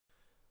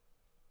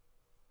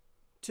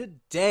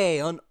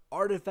Today on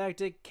Artifact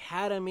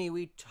Academy,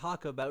 we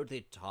talk about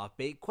the top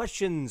 8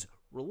 questions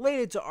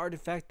related to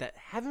Artifact that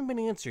haven't been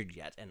answered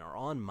yet and are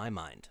on my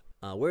mind.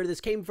 Where this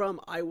came from,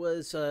 I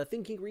was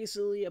thinking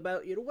recently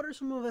about, what are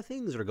some of the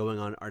things that are going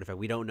on in Artifact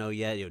we don't know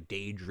yet,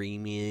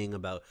 daydreaming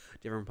about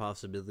different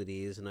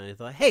possibilities, and I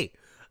thought, hey,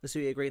 this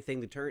would be a great thing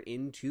to turn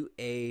into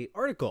a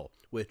article,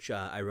 which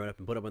I wrote up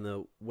and put up on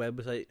the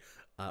website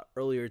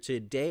earlier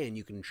today, and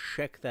you can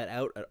check that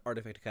out at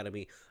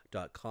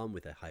artifactacademy.com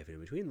with a hyphen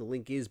in between. The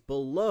link is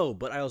below,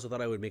 but I also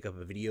thought I would make up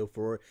a video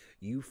for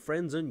you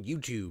friends on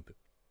YouTube.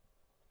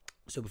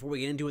 So before we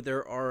get into it,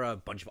 there are a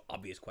bunch of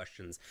obvious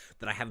questions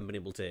that I haven't been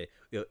able to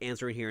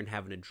answer in here and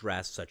haven't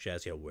addressed, such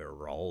as, where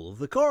are all of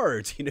the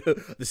cards?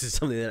 This is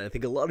something that I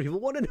think a lot of people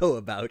want to know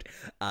about,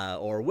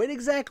 or when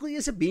exactly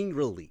is it being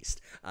released?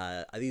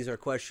 These are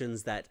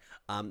questions that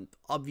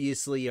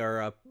obviously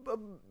are,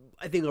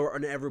 I think, are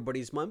on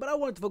everybody's mind, but I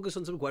wanted to focus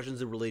on some questions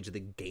that relate to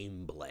the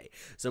gameplay,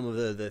 some of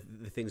the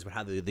things about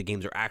how the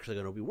games are actually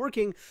going to be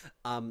working,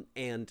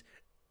 and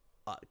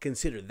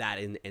consider that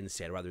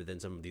instead, rather than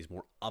some of these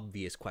more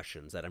obvious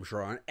questions that I'm sure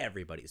are on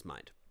everybody's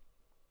mind.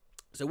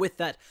 So with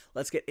that,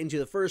 let's get into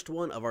the first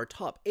one of our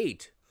top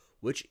 8,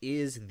 which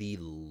is the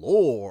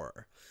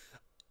lore.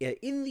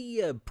 In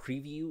the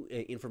preview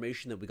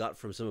information that we got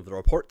from some of the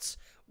reports,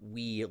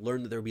 we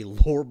learned that there would be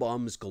lore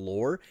bombs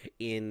galore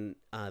in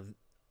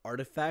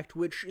Artifact,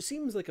 which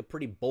seems like a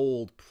pretty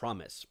bold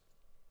promise.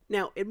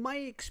 Now, in my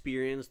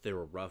experience, there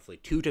are roughly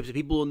 2 types of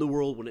people in the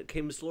world when it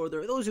comes to lore. There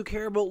are those who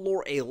care about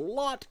lore a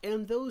lot,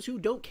 and those who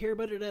don't care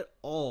about it at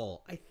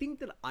all. I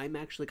think that I'm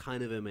actually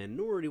kind of a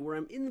minority where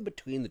I'm in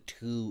between the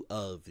 2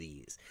 of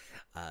these.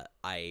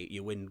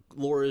 When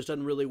lore is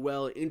done really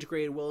well,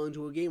 integrated well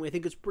into a game, I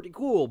think it's pretty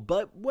cool,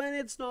 but when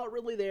it's not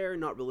really there,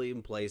 not really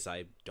in place,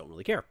 I don't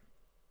really care.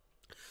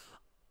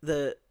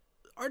 The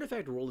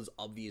Artifact world is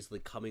obviously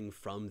coming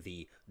from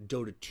the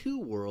Dota 2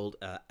 world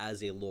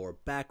as a lore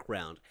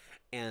background,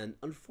 and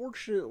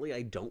unfortunately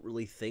I don't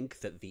really think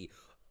that the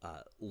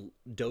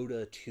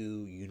Dota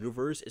 2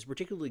 universe is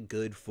particularly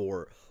good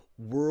for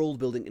world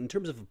building in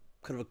terms of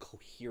kind of a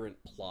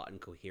coherent plot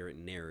and coherent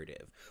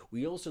narrative.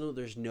 We also know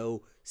there's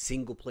no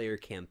single player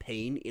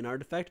campaign in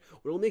Artifact,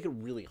 which will make it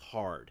really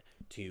hard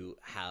to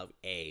have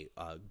a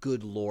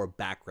good lore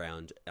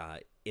background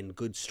in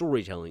good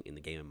storytelling in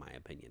the game, in my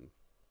opinion.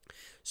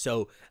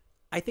 So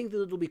I think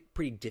that it'll be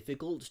pretty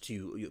difficult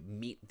to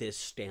meet this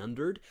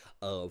standard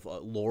of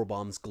lore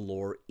bombs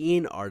galore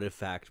in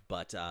Artifact,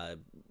 but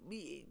I'm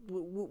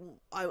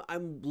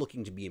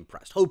looking to be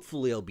impressed.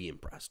 Hopefully I'll be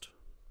impressed.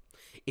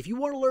 If you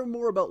want to learn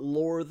more about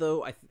lore,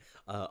 though,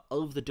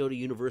 of the Dota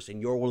universe,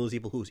 and you're one of those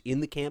people who's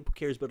in the camp who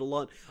cares about it a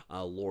lot,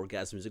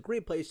 Loregasm is a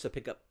great place to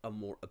pick up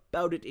more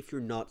about it if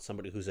you're not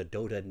somebody who's a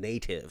Dota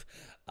native.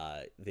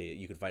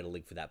 You can find a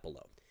link for that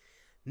below.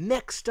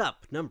 Next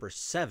up, number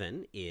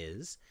 7,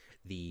 is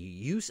the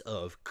use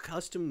of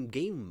custom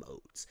game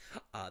modes.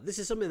 This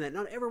is something that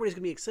not everybody's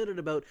going to be excited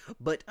about,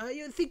 but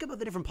think about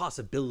the different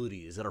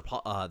possibilities that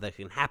are that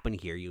can happen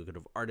here. You could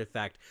have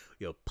Artifact,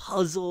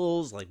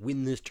 puzzles, like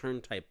win this turn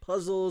type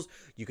puzzles.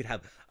 You could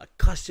have a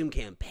custom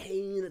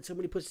campaign that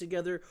somebody puts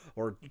together,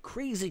 or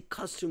crazy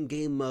custom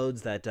game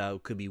modes that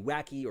could be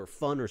wacky or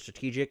fun or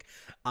strategic.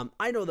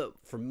 I know that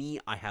for me,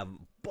 I have a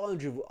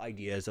bunch of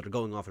ideas that are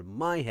going off in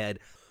my head.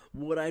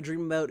 What I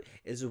dream about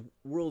is a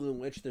world in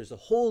which there's a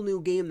whole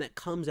new game that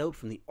comes out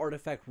from the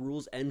Artifact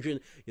rules engine,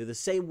 the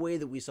same way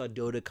that we saw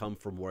Dota come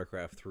from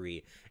Warcraft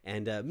 3.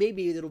 And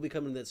maybe it'll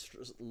become in this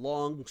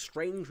long,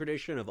 strange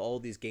tradition of all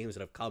these games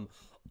that have come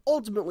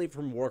ultimately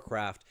from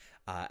Warcraft.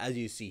 As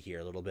you see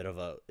here, a little bit of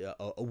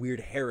a weird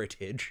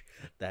heritage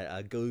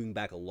that going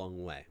back a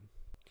long way.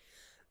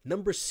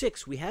 Number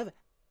 6, we have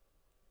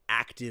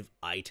active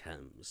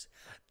items.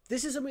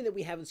 This is something that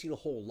we haven't seen a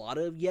whole lot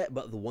of yet,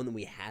 but the one that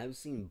we have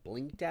seen,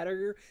 Blink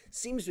Dagger,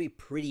 seems to be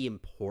pretty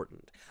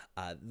important.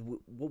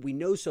 What we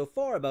know so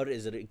far about it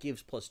is that it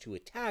gives +2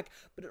 attack,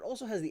 but it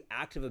also has the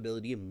active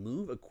ability to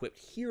move equipped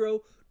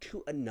hero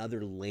to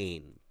another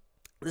lane.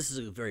 This is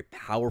a very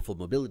powerful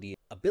mobility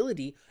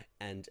ability,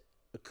 and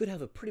it could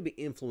have a pretty big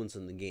influence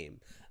in the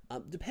game.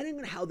 Depending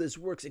on how this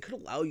works, it could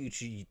allow you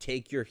to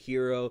take your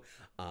hero,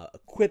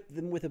 equip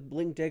them with a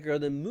Blink Dagger,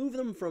 and then move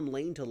them from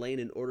lane to lane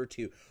in order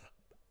to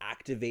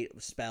activate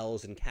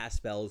spells and cast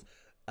spells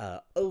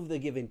of the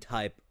given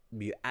type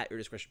at your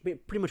discretion,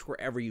 pretty much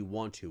wherever you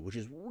want to, which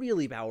is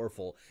really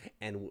powerful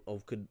and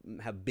could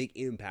have big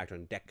impact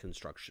on deck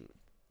construction.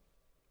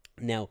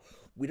 Now,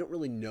 we don't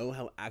really know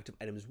how active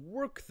items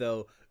work,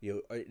 though.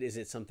 Is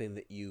it something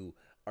that you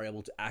are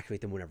able to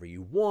activate them whenever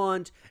you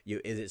want?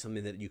 Is it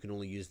something that you can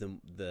only use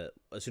them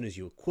as soon as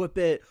you equip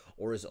it,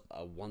 or is it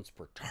a once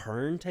per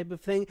turn type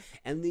of thing?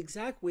 And the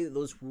exact way that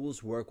those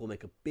rules work will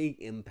make a big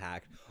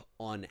impact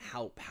on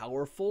how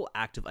powerful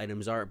active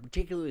items are,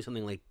 particularly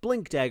something like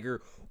Blink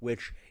Dagger,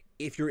 which,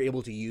 if you're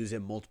able to use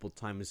it multiple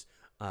times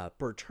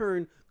per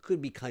turn,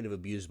 could be kind of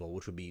abusable,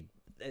 which would be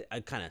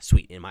kind of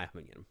sweet in my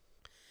opinion.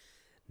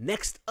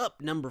 Next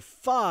up, number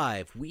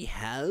 5, we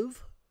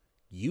have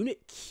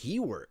unit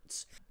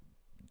keywords.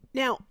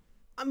 Now,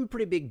 I'm a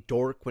pretty big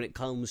dork when it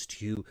comes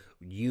to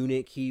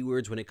unit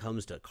keywords, when it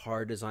comes to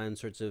card design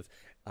sorts of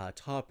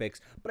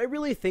topics, but I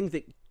really think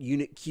that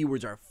unit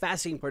keywords are a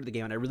fascinating part of the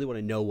game, and I really want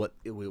to know what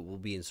it will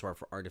be in store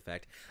for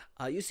Artifact.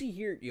 You see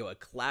here, a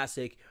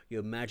classic,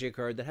 Magic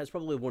card that has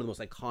probably one of the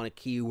most iconic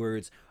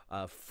keywords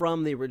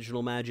from the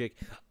original Magic,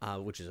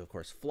 which is of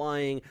course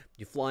flying.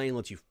 Flying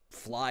lets you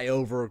fly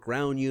over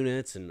ground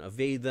units and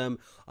evade them,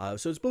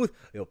 so it's both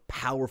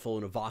powerful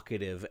and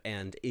evocative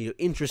and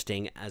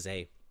interesting as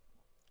a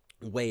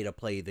way to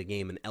play the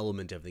game, an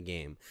element of the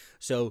game.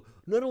 So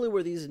not only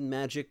were these in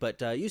Magic, but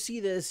you see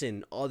this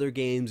in other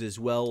games as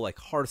well, like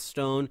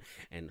Hearthstone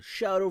and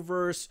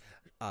Shadowverse,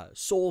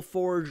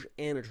 Soulforge,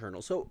 and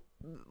Eternal. So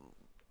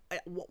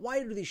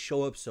why do these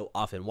show up so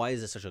often? Why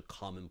is this such a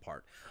common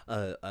part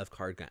of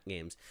card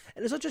games?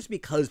 And it's not just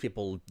because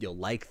people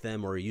like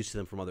them or are used to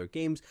them from other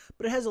games,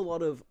 but it has a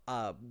lot of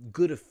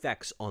good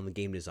effects on the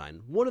game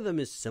design. One of them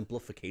is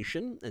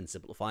simplification and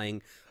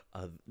simplifying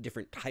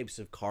different types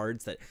of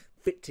cards that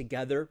fit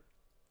together.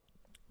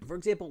 For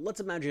example, let's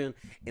imagine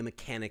a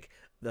mechanic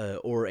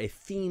or a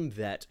theme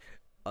that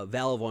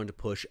Valve wanted to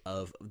push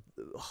of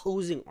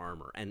hosing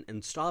armor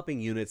and stopping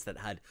units that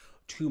had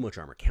too much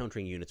armor,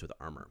 countering units with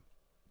armor.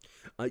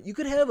 You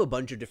could have a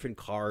bunch of different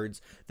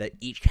cards that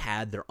each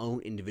had their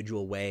own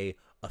individual way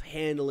of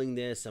handling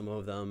this. Some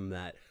of them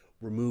that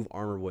remove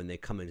armor when they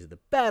come into the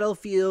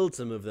battlefield,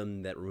 some of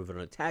them that remove it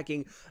on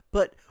attacking.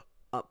 But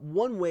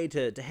one way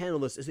to handle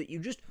this is that you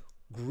just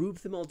group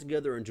them all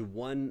together into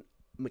one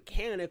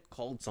mechanic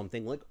called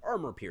something like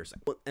armor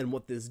piercing. And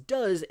what this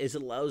does is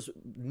it allows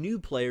new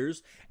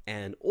players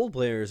and old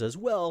players as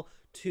well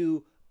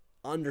to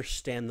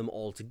understand them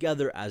all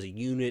together as a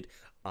unit.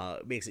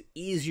 Makes it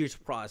easier to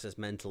process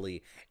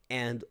mentally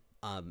and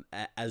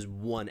as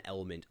one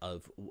element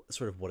of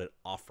sort of what it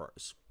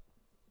offers.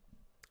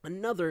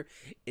 Another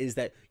is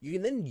that you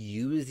can then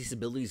use these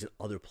abilities in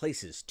other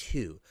places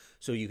too.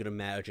 So you can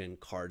imagine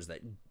cards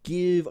that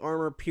give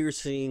armor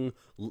piercing,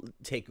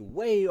 take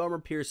away armor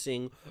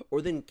piercing,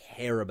 or then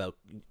care about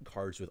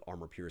cards with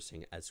armor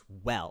piercing as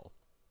well.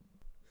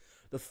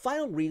 The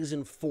final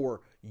reason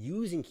for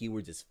using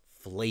keywords is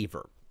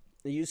flavor.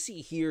 You see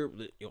here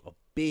a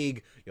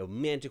big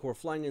Manticore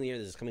flying in the air.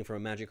 This is coming from a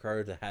Magic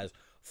card that has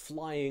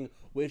flying,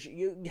 which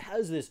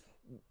has this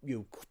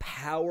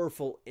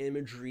powerful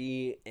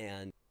imagery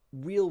and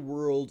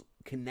real-world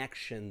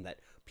connection that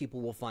people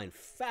will find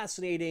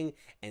fascinating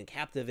and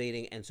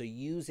captivating, and so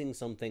using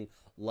something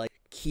like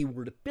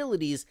keyword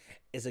abilities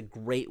is a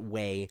great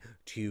way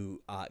to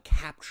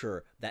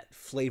capture that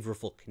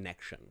flavorful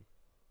connection.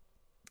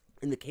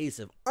 In the case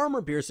of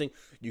armor piercing,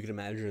 you can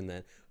imagine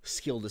that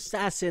skilled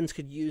assassins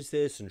could use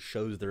this and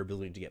shows their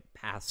ability to get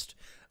past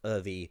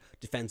the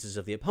defenses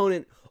of the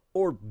opponent,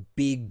 or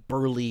big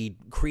burly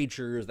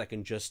creatures that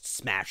can just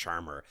smash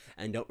armor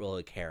and don't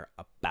really care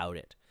about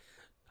it.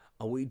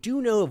 We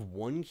do know of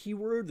one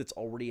keyword that's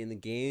already in the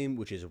game,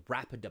 which is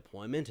rapid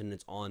deployment, and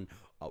it's on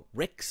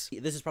Rix.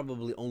 This is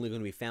probably only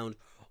going to be found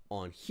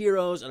on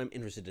Heroes, and I'm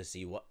interested to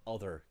see what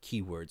other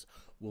keywords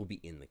will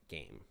be in the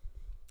game.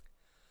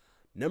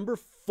 Number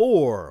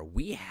 4,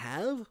 we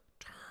have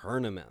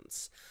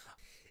tournaments.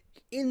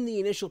 In the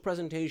initial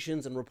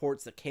presentations and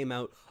reports that came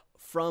out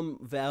from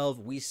Valve,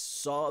 we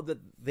saw that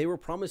they were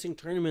promising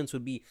tournaments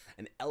would be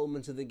an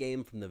element of the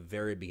game from the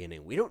very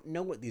beginning. We don't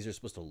know what these are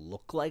supposed to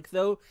look like,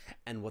 though,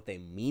 and what they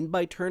mean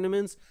by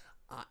tournaments,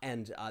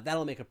 and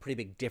that'll make a pretty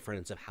big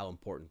difference of how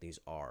important these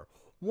are.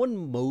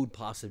 One mode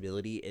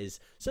possibility is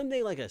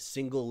something like a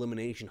single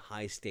elimination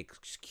high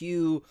stakes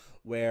queue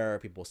where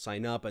people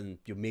sign up and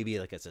maybe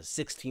like it's a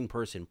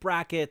 16-person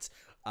bracket,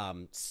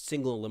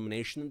 single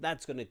elimination.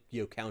 That's going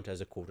to count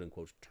as a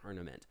quote-unquote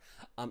tournament.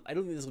 I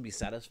don't think this will be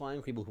satisfying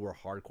for people who are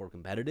hardcore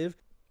competitive,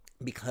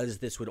 because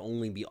this would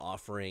only be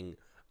offering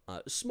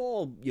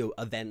small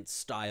event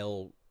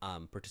style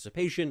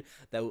participation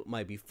that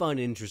might be fun,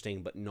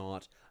 interesting, but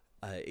not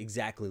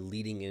exactly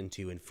leading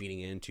into and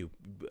feeding into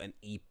an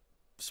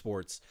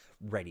esports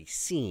ready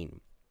scene.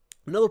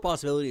 Another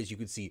possibility is you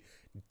could see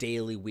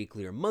daily,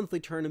 weekly, or monthly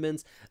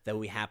tournaments that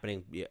will be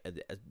happening,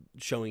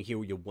 showing here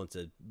once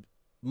a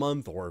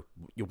month or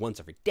once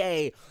every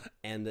day,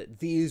 and that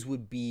these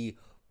would be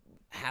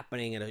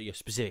happening in a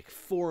specific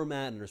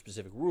format and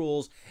specific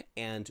rules,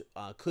 and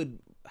could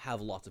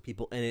have lots of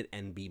people in it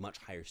and be much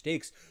higher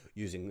stakes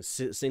using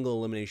single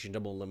elimination,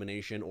 double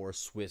elimination, or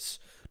Swiss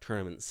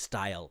tournament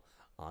style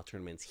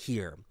tournaments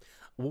here.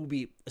 What will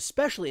be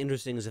especially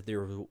interesting is if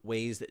there are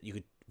ways that you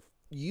could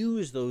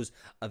use those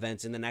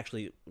events and then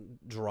actually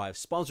derive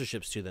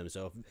sponsorships to them.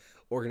 So if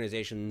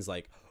organizations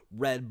like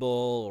Red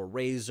Bull or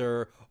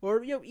Razer,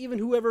 or even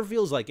whoever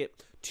feels like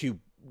it, to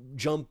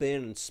jump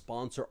in and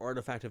sponsor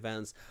Artifact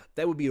events,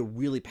 that would be a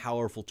really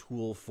powerful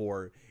tool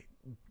for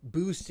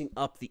boosting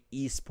up the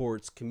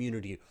esports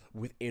community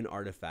within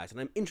Artifact.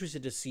 And I'm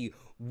interested to see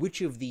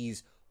which of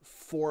these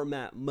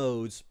format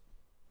modes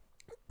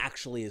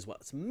actually is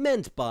what's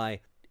meant by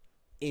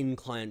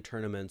in-client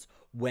tournaments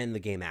when the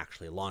game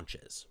actually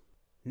launches.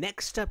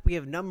 Next up, we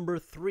have number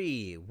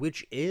 3,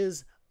 which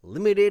is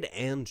limited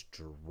and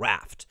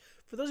draft.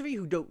 For those of you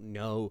who don't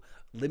know,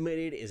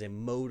 Limited is a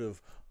mode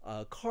of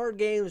card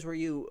games where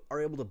you are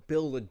able to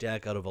build a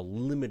deck out of a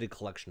limited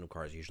collection of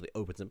cards. You usually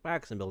open some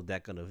packs and build a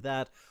deck out of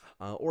that.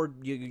 Or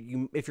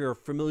if you're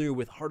familiar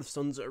with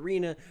Hearthstone's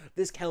Arena,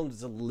 this counts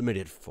as a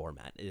limited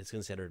format. It is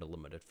considered a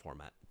limited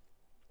format.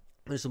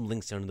 There's some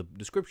links down in the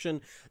description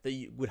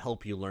that would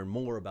help you learn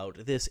more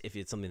about this if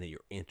it's something that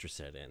you're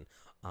interested in,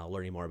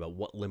 learning more about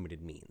what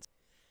limited means.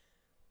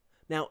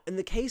 Now, in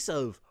the case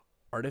of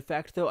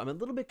Artifact, though, I'm a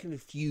little bit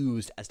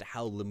confused as to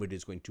how Limited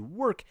is going to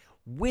work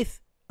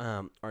with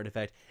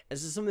Artifact,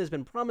 as this is something that's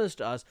been promised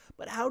to us,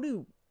 but how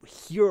do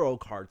hero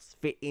cards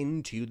fit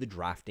into the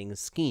drafting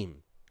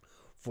scheme?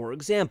 For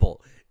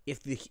example,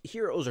 if the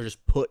heroes are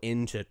just put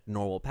into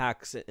normal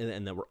packs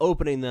and then we're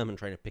opening them and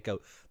trying to pick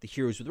out the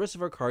heroes with the rest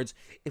of our cards,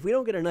 if we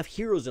don't get enough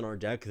heroes in our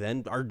deck,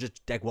 then our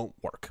deck won't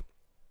work.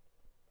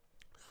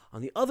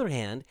 On the other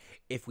hand,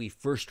 if we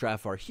first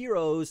draft our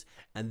heroes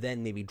and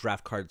then maybe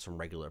draft cards from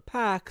regular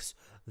packs,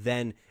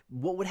 then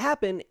what would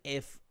happen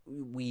if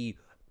we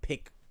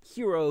pick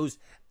heroes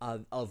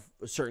of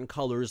certain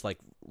colors like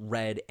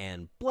red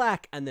and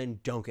black and then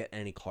don't get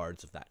any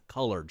cards of that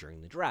color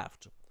during the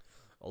draft?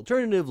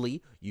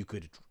 Alternatively, you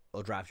could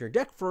draft your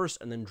deck first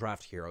and then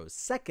draft heroes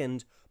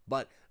second,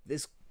 but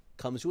this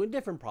comes to a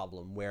different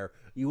problem where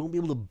you won't be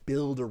able to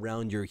build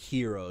around your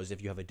heroes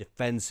if you have a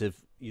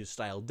defensive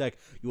style deck.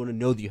 You want to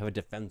know that you have a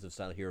defensive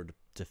style hero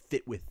to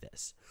fit with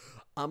this.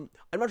 I'm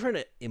not trying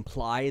to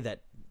imply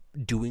that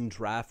doing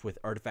draft with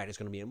Artifact is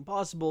going to be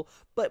impossible,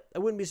 but I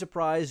wouldn't be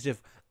surprised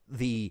if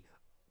the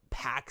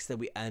packs that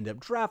we end up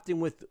drafting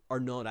with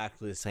are not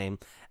actually the same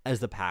as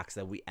the packs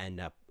that we end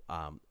up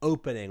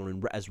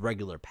opening as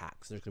regular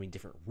packs. There's going to be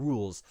different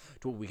rules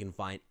to what we can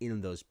find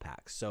in those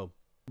packs. So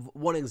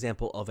one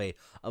example of a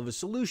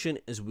solution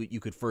is you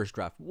could first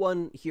draft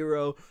one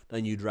hero,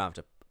 then you draft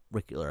a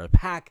regular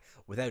pack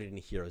without any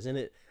heroes in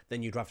it,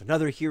 then you draft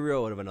another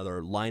hero out of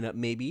another lineup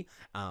maybe,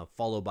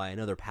 followed by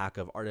another pack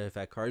of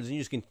Artifact cards, and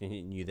you just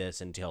continue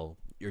this until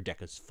your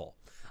deck is full.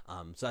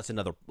 So that's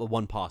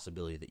one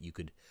possibility that you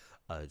could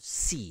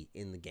see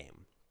in the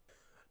game.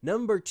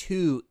 Number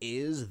 2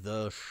 is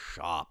the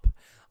shop.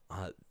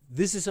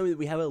 This is something that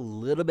we have a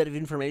little bit of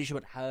information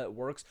about how it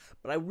works,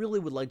 but I really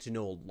would like to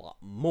know a lot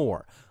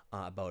more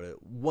about it.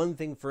 One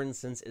thing, for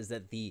instance, is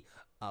that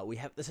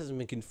this hasn't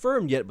been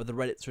confirmed yet, but the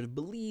Reddit sort of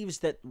believes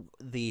that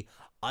the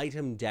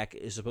item deck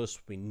is supposed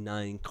to be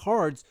 9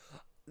 cards,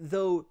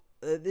 though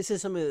this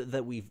is something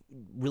that we've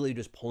really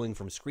just pulling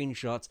from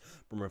screenshots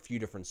from a few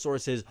different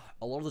sources.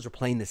 A lot of those are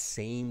playing the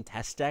same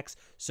test decks,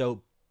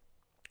 so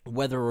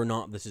whether or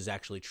not this is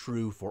actually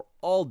true for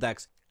all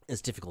decks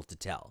is difficult to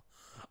tell.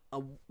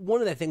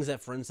 One of the things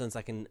that, for instance,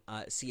 I can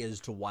see as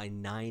to why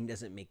 9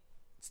 doesn't make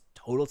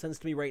total sense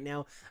to me right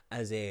now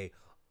as a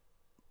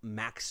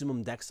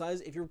maximum deck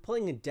size. If you're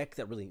playing a deck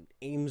that really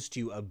aims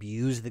to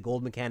abuse the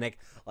gold mechanic,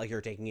 like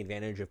you're taking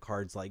advantage of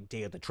cards like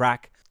Day of the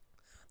Track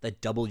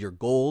that double your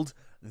gold,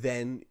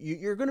 then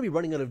you're going to be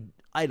running out of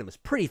items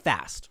pretty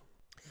fast.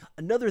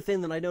 Another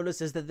thing that I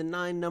noticed is that the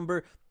 9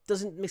 number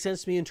doesn't make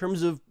sense to me in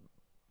terms of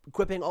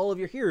equipping all of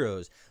your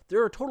heroes.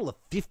 There are a total of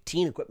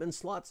 15 equipment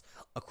slots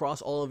across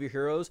all of your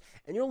heroes,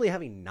 and you're only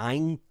having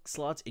 9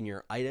 slots in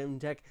your item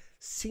deck.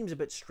 Seems a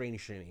bit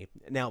strange to me.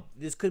 Now,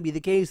 this could be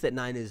the case that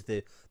 9 is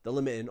the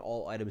limit in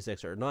all item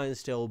decks are 9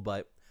 still,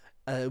 but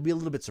it would be a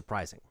little bit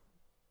surprising.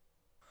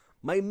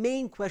 My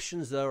main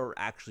questions, though, are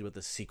actually about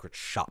the secret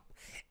shop,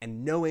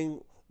 and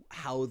knowing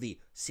how the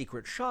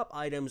secret shop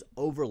items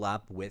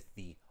overlap with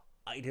the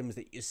items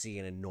that you see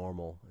in a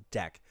normal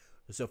deck.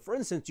 So, for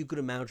instance, you could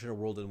imagine a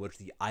world in which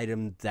the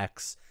item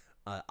decks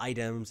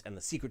items and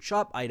the secret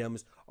shop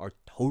items are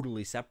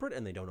totally separate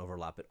and they don't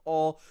overlap at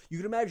all. You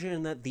could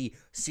imagine that the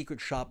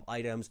secret shop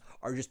items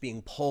are just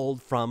being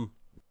pulled from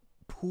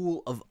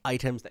pool of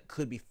items that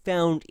could be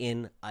found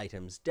in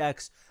items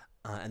decks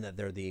and that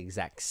they're the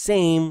exact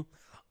same.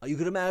 You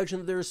could imagine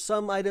that there's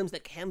some items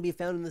that can be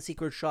found in the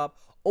secret shop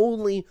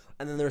only,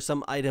 and then there's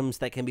some items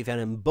that can be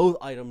found in both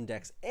item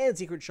decks and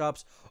secret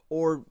shops,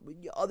 or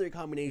other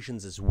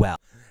combinations as well.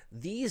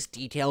 These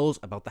details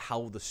about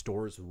how the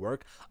stores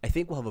work, I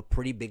think, will have a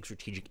pretty big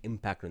strategic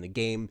impact on the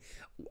game.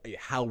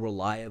 How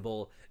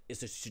reliable is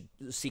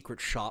the secret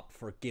shop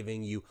for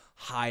giving you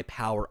high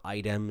power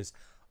items?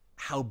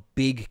 How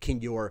big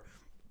can your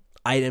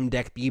item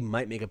deck be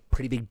might make a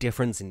pretty big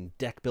difference in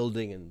deck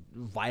building and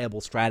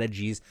viable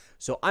strategies.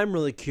 So I'm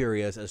really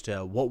curious as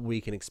to what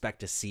we can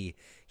expect to see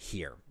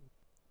here.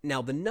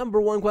 Now, the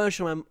number one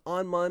question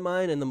on my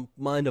mind and the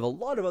mind of a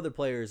lot of other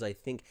players, I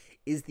think,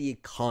 is the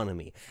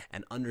economy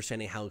and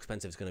understanding how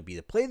expensive it's going to be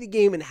to play the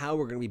game and how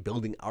we're going to be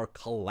building our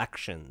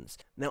collections.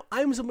 Now,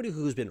 I'm somebody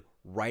who's been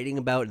writing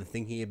about and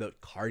thinking about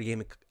card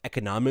game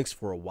economics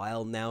for a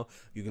while now.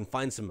 You can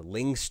find some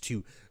links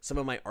to some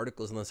of my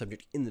articles on the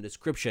subject in the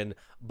description,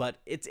 but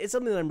it's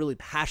something that I'm really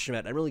passionate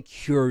about. I'm really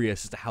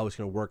curious as to how it's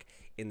going to work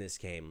in this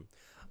game.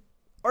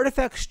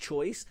 Artifact's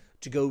choice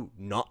to go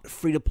not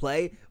free to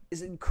play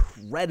is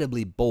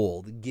incredibly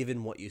bold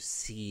given what you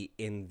see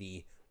in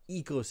the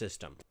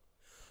ecosystem.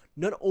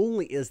 Not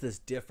only is this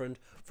different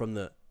from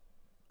the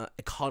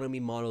economy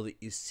model that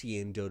you see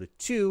in Dota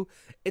 2.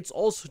 It's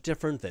also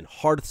different than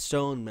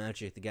Hearthstone,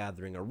 Magic the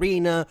Gathering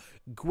Arena,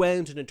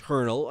 Gwent, and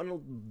Eternal,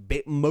 and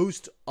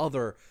most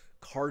other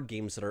card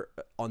games that are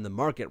on the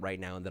market right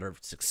now and that are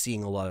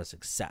seeing a lot of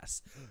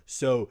success.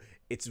 So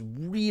it's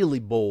really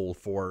bold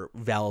for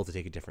Valve to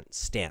take a different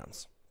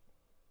stance.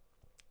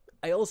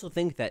 I also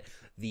think that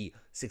the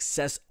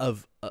success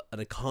of an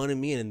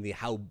economy and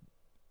how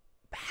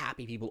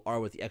happy people are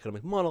with the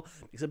economic model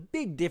makes a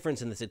big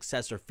difference in the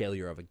success or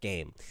failure of a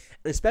game.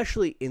 And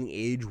especially in the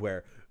age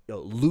where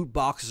loot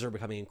boxes are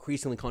becoming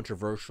increasingly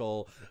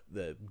controversial,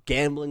 the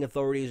gambling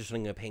authorities are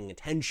starting to paying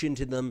attention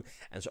to them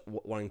and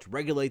wanting to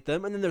regulate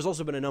them, and then there's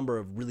also been a number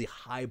of really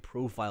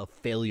high-profile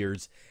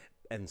failures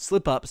and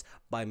slip-ups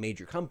by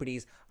major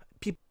companies,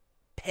 people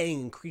paying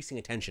increasing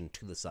attention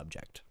to the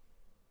subject.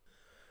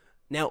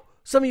 Now,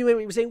 some of you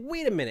may be saying,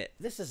 wait a minute,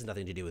 this has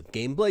nothing to do with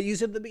gameplay. You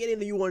said at the beginning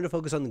that you wanted to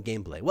focus on the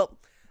gameplay. Well,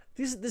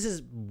 this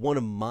is one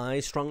of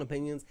my strong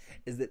opinions,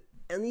 is that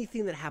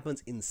anything that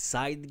happens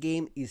inside the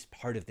game is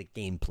part of the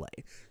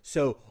gameplay.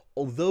 So,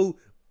 although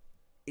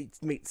it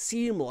may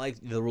seem like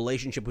the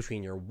relationship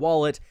between your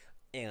wallet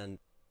and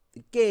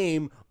the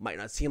game might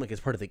not seem like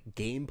it's part of the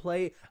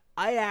gameplay,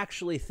 I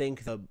actually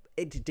think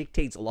it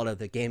dictates a lot of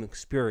the game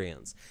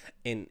experience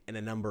in a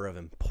number of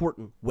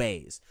important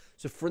ways.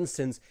 So, for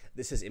instance,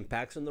 this has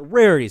impacts on the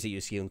rarities that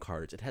you see on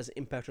cards. It has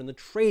impact on the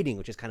trading,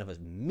 which is kind of a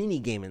mini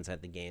game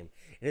inside the game.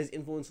 It has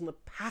influence on the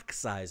pack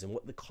size and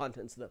what the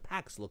contents of the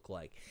packs look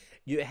like.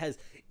 It has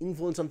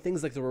influence on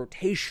things like the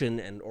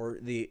rotation or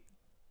the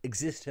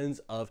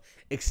existence of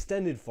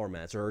extended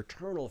formats or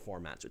eternal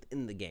formats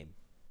within the game.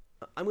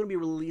 I'm going to be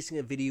releasing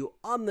a video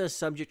on this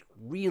subject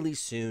really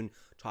soon,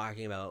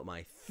 talking about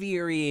my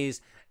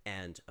theories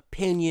and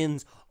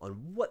opinions on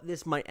what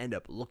this might end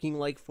up looking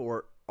like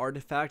for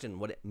Artifact and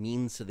what it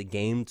means to the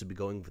game to be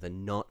going with a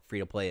not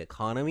free-to-play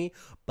economy,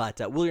 but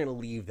we're going to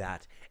leave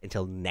that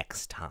until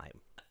next time.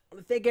 I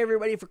want to thank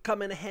everybody for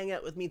coming to hang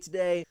out with me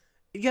today.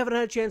 If you haven't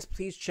had a chance,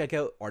 please check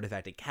out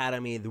Artifact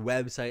Academy, the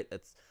website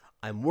that's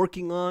I'm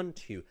working on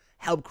to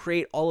help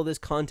create all of this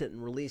content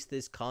and release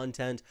this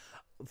content.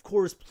 Of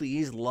course,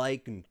 please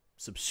like and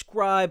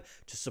subscribe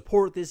to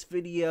support this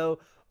video.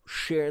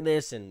 Share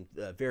this in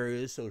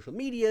various social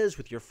medias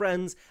with your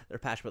friends that are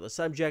passionate about the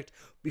subject.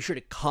 Be sure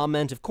to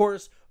comment, of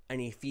course,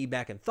 any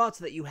feedback and thoughts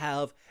that you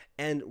have.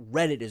 And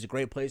Reddit is a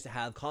great place to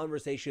have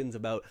conversations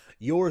about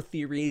your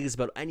theories,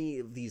 about any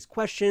of these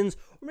questions,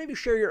 or maybe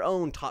share your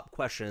own top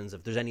questions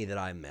if there's any that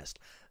I missed.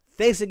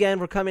 Thanks again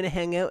for coming to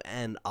hang out,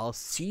 and I'll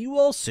see you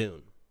all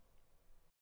soon.